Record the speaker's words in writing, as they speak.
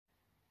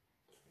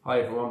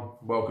Hi everyone,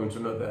 welcome to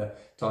another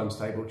times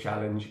table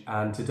challenge,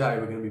 and today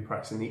we're going to be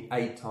practicing the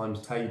 8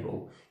 times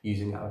table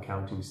using our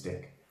counting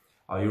stick.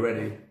 Are you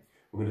ready?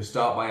 We're going to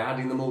start by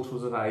adding the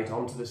multiples of 8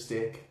 onto the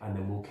stick, and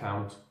then we'll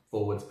count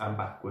forwards and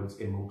backwards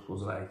in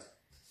multiples of 8.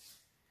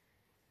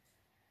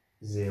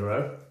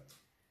 0,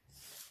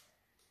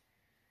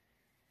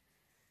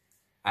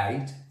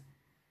 8,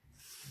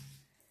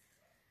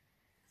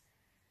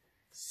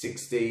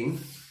 16,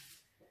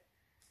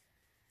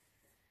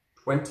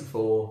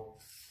 24,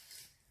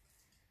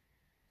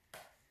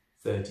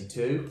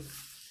 32,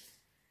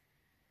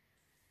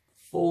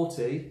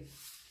 40,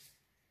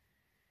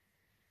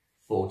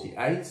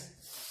 48,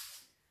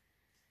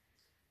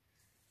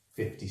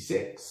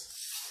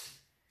 56,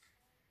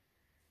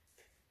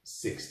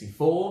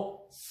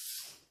 64,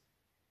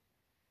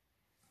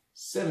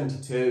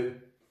 72,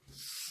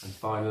 and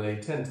finally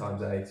 10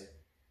 times 8,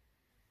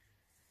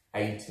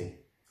 80.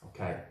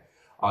 Okay,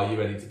 are you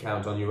ready to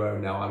count on your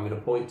own now? I'm going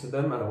to point to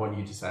them and I want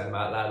you to say them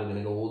out loud. We're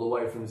going to go all the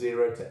way from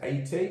 0 to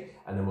 80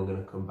 and then we're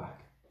going to come back.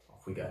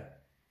 Off we go.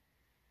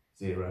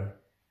 0.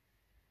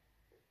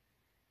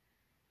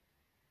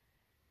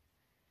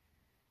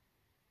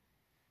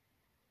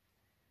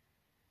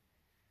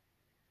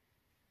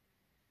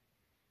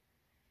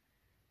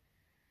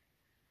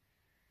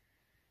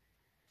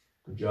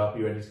 'Good job.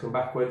 You ready to come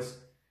backwards?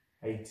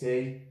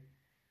 80.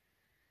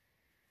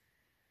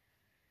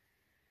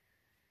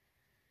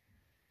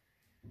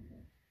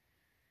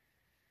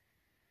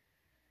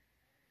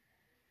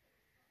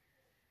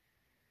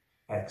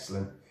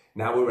 'Excellent.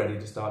 Now we're ready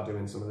to start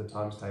doing some of the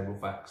times table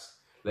facts.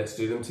 Let's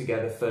do them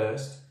together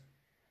first.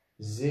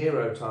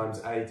 0 times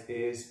 8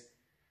 is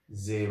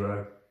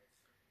 0.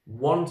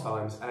 1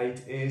 times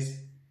 8 is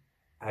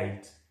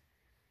 8.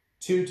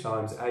 2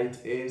 times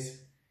 8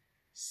 is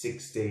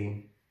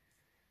 16.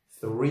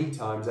 3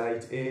 times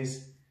 8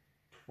 is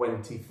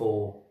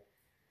 24.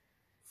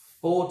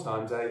 4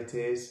 times 8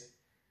 is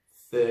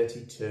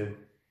 32.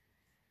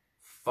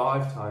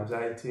 5 times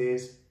 8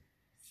 is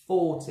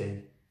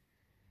 40.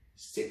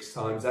 6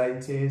 times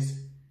 8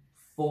 is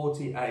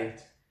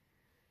 48.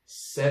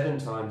 7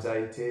 times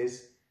 8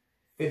 is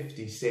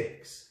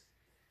 56.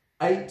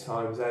 8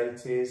 times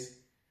 8 is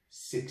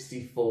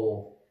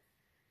 64.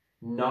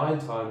 9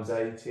 times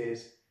 8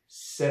 is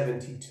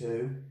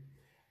 72.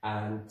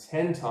 And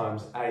 10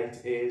 times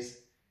 8 is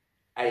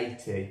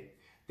 80.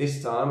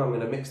 This time I'm going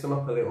to mix them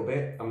up a little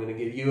bit. I'm going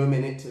to give you a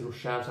minute to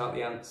shout out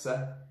the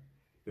answer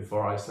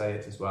before I say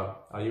it as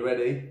well. Are you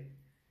ready?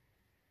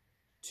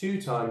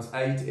 2 times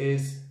 8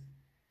 is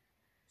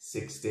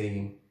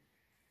 16.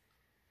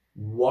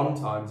 1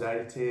 times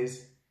 8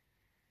 is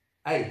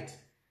 8.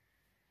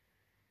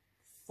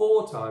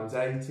 4 times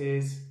 8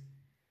 is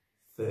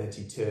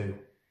 32.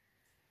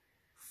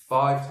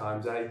 5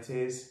 times 8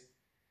 is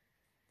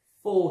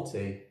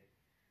 40.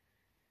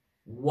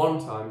 1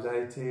 times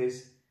 8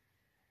 is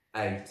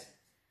 8.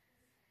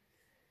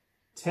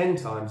 10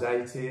 times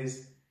 8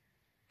 is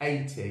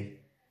 80.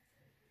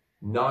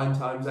 9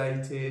 times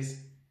 8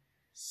 is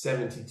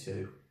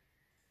 72.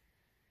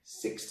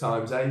 6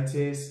 times 8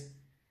 is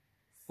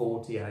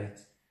 48.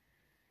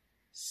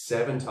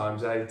 7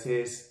 times 8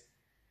 is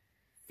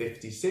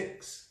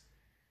 56.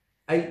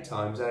 8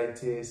 times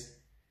 8 is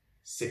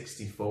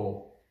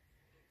 64.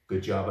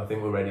 Good job. I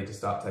think we're ready to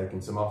start taking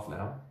some off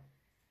now.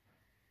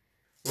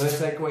 I'm going to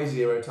take away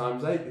 0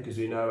 times 8 because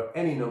we know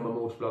any number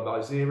multiplied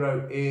by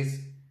 0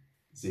 is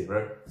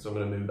 0. So I'm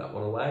going to move that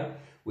one away.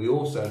 We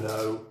also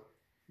know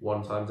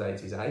 1 times 8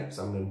 is 8,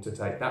 so I'm going to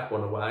take that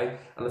one away.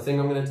 And I think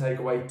I'm going to take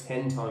away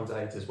 10 times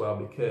 8 as well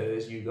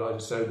because you guys are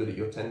so good at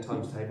your 10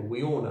 times table.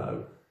 We all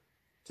know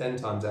 10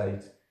 times 8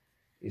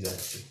 is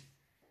 80.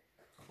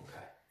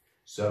 Okay,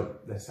 so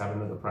let's have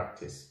another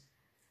practice.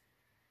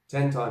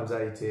 10 times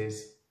 8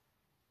 is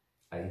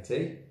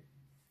 80.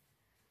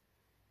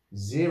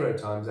 0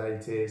 times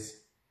 8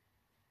 is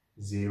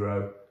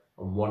 0.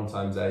 And 1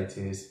 times 8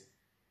 is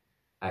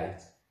 8.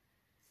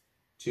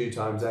 2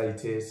 times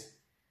 8 is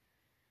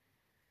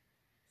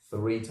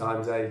 3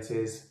 times 8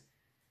 is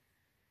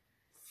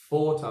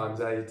 4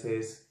 times 8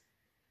 is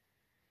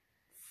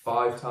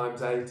 5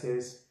 times 8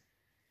 is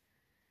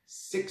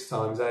 6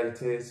 times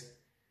 8 is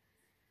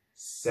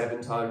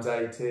 7 times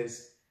 8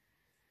 is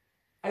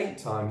 8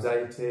 times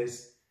 8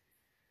 is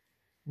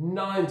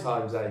 9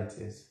 times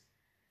 8 is.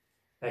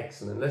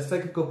 Excellent. Let's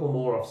take a couple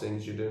more off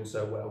since you're doing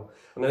so well.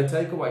 I'm going to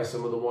take away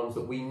some of the ones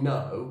that we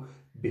know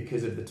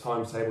because of the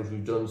times tables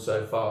we've done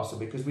so far. So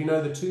because we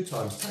know the 2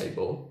 times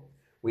table,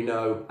 we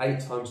know 8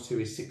 times 2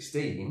 is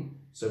 16,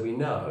 so we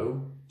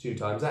know 2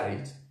 times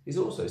 8 is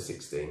also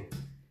 16.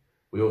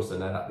 We also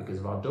know that because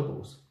of our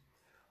doubles.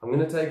 I'm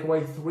going to take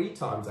away 3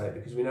 times 8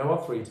 because we know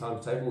our 3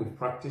 times table, we've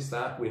practiced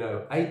that. We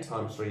know 8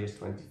 times 3 is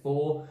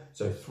 24,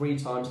 so 3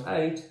 times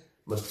 8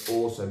 must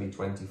also be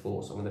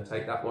 24. So I'm going to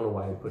take that one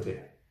away and put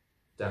it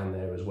down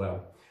there as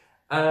well.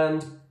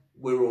 And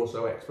we're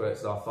also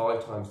experts at our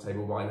 5 times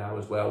table by now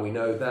as well. We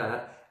know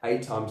that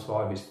 8 times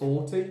 5 is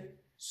 40,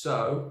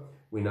 so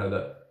we know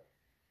that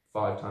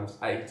 5 times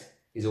 8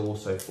 is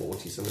also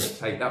 40. So I'm going to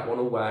take that one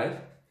away.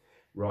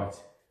 Right,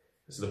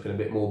 It's looking a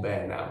bit more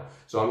bare now.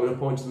 So I'm going to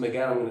point to them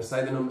again. I'm going to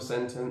say the number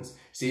sentence.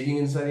 See if you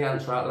can say the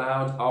answer out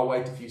loud. I'll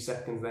wait a few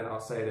seconds, then I'll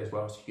say it as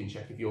well so you can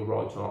check if you're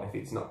right or not, if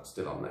it's not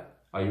still on there.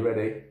 Are you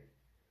ready?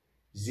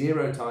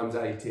 0 times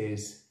 8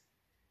 is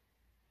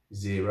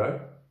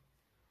 0.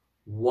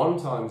 1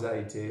 times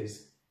 8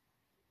 is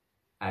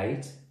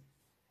 8.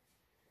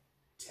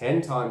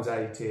 10 times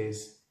 8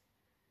 is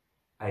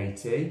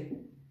 80.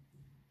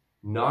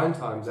 9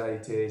 times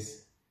 8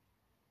 is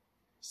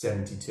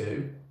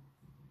 72.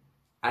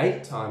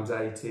 8 times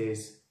 8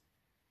 is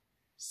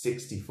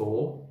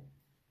 64.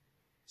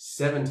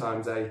 7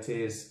 times 8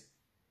 is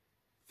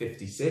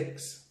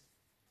 56.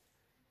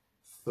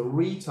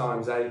 3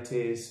 times 8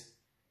 is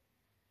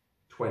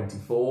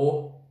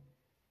 24.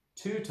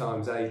 2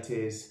 times 8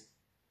 is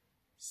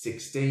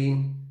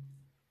 16.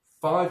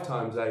 5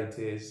 times 8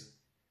 is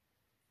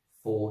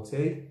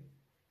 40.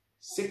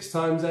 6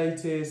 times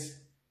 8 is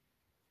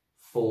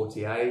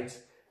 48.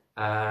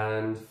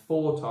 And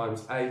 4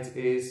 times 8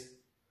 is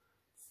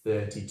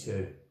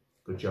 32.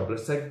 Good job.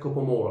 Let's take a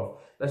couple more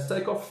off. Let's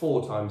take off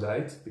 4 times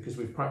 8 because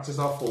we've practiced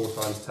our 4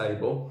 times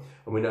table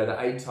and we know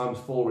that 8 times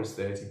 4 is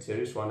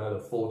 32. So I know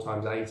that 4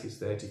 times 8 is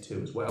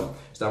 32 as well.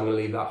 So I'm going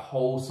to leave that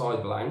whole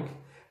side blank.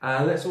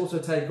 And let's also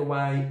take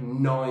away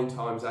 9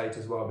 times 8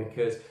 as well,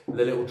 because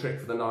the little trick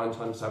for the 9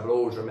 times table,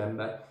 always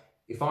remember,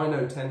 if I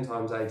know 10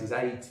 times 8 is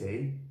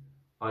 80,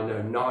 I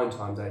know 9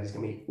 times 8 is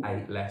going to be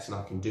 8 less, and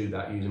I can do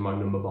that using my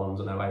number bonds.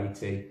 I know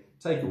 80.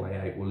 Take away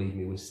 8 will leave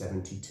me with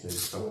 72.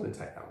 So I'm going to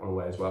take that one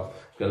away as well.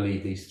 I'm going to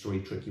leave these 3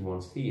 tricky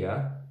ones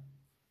here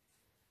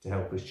to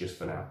help us just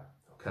for now.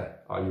 Okay,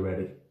 are you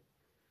ready?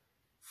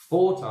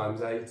 4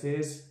 times 8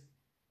 is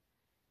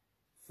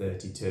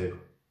 32.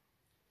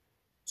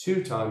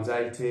 2 times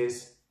 8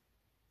 is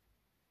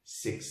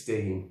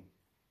 16.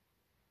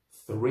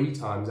 3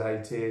 times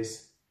 8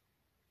 is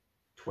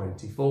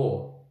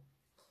 24.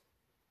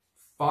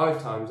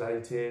 5 times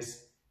 8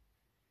 is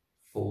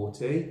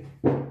 40.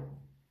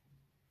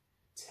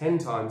 10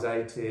 times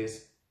 8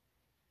 is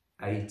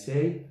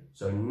 80.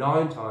 So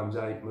 9 times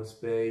 8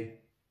 must be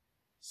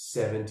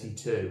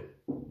 72.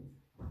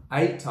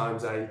 8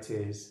 times 8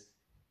 is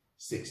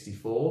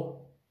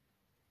 64.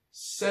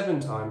 7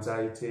 times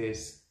 8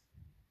 is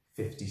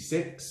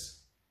 56.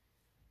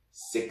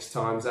 6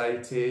 times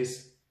 8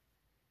 is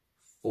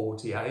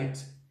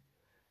 48.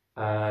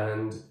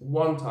 And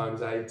 1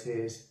 times 8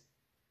 is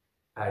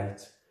 8.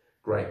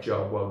 Great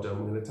job, well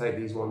done. We're going to take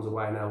these ones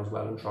away now as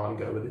well and try and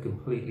go with a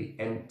completely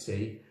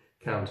empty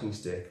counting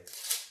stick.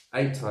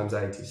 8 times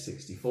 8 is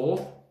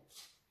 64.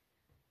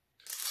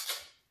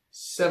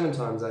 7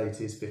 times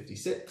 8 is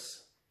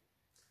 56.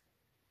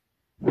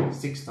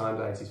 6 times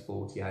 8 is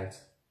 48.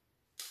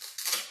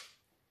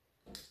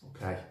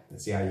 Okay,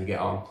 let's see how you get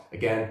on.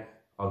 Again,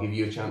 I'll give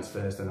you a chance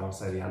first and I'll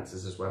say the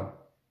answers as well.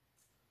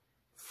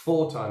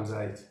 4 times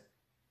 8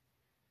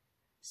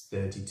 is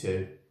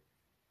 32.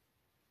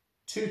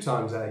 2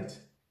 times 8,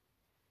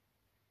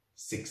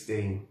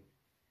 16.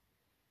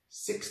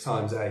 6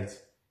 times 8,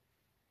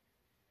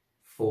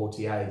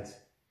 48.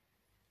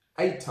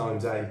 8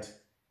 times 8,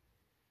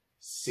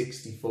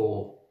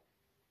 64.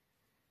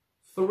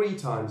 3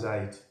 times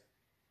 8,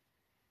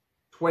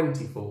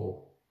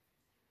 24.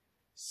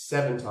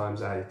 7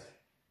 times 8,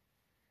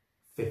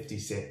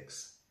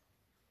 56.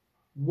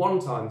 1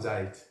 times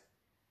 8,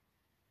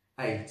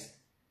 8.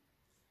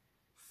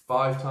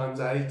 5 times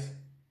 8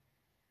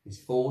 is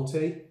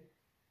 40.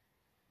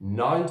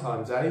 9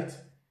 times 8,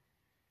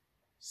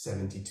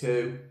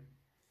 72.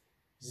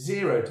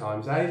 0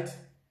 times 8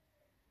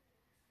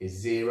 is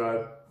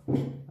 0.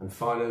 And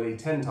finally,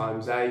 10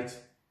 times 8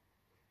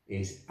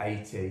 is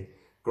 80.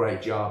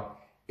 Great job.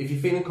 If you're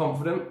feeling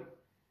confident,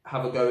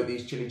 have a go at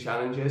these chili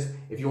challenges.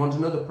 If you want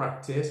another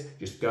practice,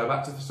 just go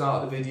back to the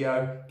start of the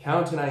video,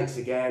 count in 8s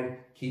again,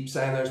 keep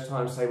saying those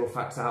times table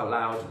facts out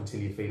loud until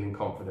you're feeling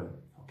confident.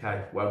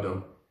 Okay, well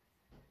done.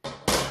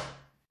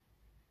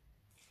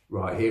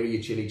 Right, here are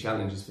your chili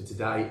challenges for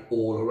today,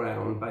 all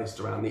around,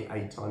 based around the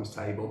 8 times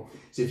table.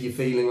 So if you're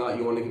feeling like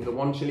you want to give the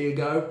 1 chili a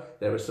go,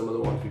 there are some of the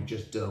ones we've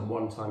just done,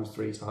 1 times,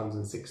 3 times,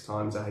 and 6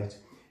 times 8.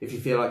 If you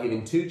feel like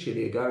giving 2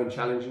 chili a go and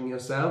challenging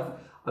yourself,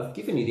 I've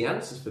given you the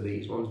answers for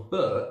these ones,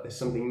 but there's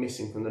something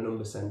missing from the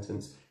number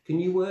sentence. Can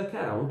you work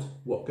out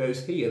what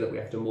goes here that we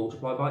have to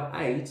multiply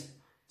by 8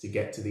 to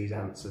get to these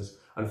answers?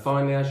 And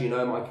finally, as you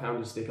know, my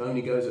counting stick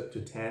only goes up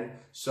to 10,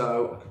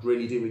 so I could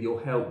really do with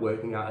your help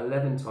working out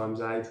 11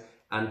 times 8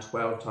 and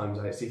 12 times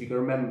 8. See if you can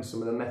remember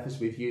some of the methods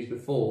we've used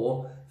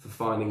before for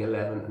finding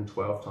 11 and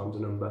 12 times a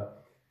number.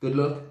 Good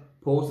luck.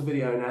 Pause the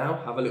video now,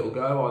 have a little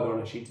go, either on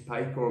a sheet of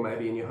paper or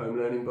maybe in your home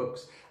learning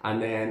books, and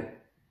then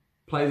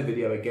play the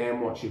video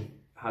again once you've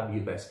had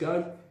your best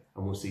go,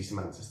 and we'll see some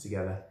answers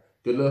together.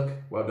 Good luck,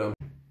 well done.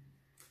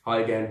 Hi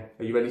again,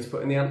 are you ready to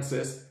put in the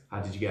answers? How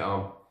did you get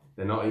on?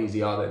 They're not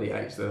easy, are they? The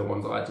 8s, they're the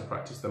ones I had to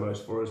practice the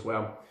most for as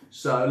well.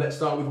 So let's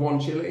start with 1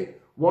 chili.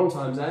 1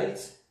 times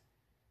 8.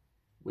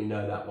 We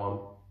know that one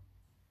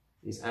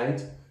is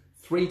 8.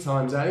 3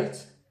 times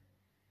 8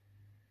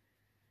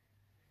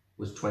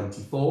 was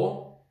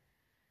 24.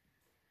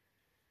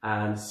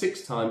 And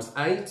 6 times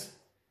 8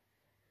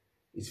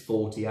 is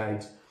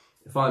 48.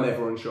 If I'm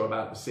ever unsure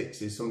about the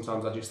 6s,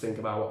 sometimes I just think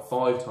about what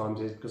 5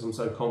 times is, because I'm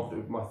so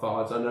confident with my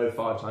 5s. I know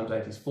 5 times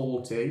 8 is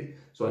 40,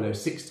 so I know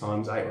 6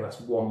 times 8, well, that's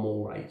one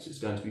more 8, so it's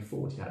going to be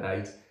 40 at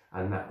 8,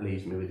 and that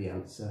leaves me with the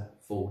answer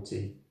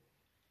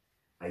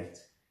 48.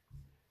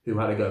 Who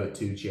had a go at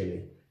 2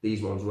 chili?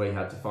 These ones where you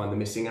had to find the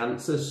missing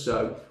answers.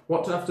 So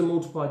what do I have to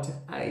multiply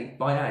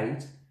by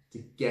 8 to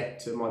get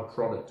to my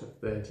product of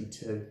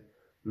 32?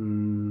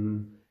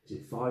 Is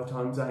it 5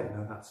 times 8?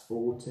 No, that's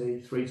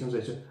 40. 3 times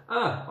 8.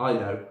 I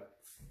know.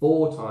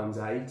 4 times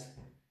 8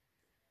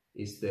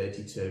 is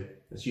 32.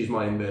 Let's use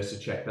my inverse to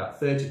check that.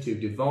 32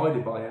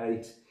 divided by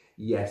 8,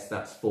 yes,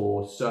 that's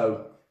 4.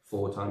 So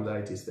 4 times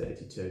 8 is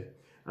 32.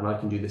 And I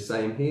can do the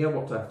same here.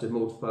 What do I have to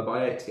multiply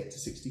by 8 to get to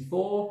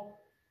 64?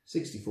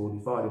 64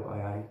 divided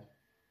by 8,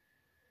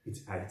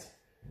 it's 8.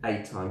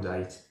 8 times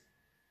 8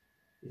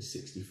 is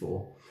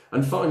 64.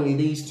 And finally,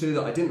 these two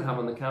that I didn't have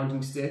on the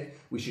counting stick,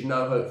 we should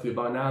know hopefully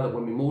by now that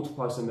when we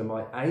multiply something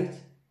by 8,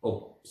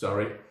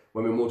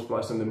 when we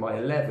multiply something by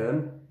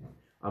 11,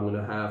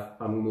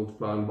 I'm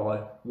multiplying by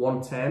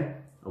 110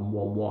 and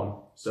 1.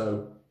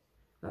 So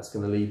that's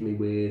going to leave me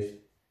with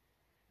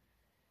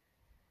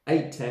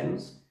 8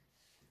 10s.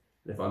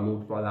 And if I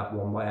multiply that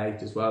 1 by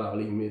 8 as well, that'll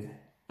leave me with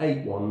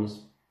 8 1s,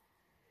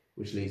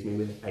 which leaves me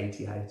with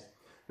 88.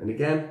 And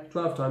again,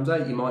 12 times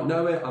 8, you might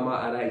know it. I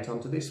might add 8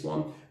 onto this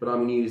one, but I'm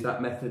going to use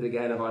that method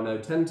again. If I know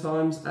 10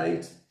 times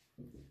 8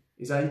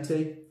 is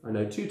 80, I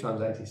know 2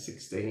 times 8 is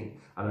 16,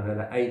 and I know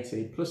that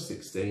 80 plus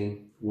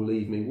 16 will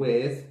leave me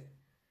with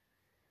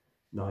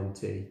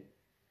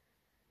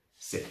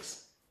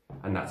 96.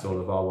 And that's all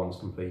of our ones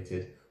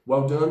completed.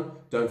 Well done.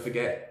 Don't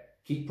forget,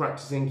 keep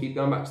practicing, keep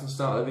going back to the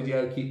start of the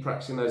video, keep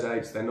practicing those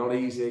 8s. They're not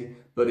easy,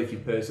 but if you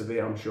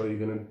persevere, I'm sure you're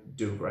going to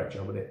do a great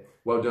job with it.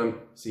 Well done.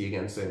 See you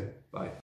again soon. Bye.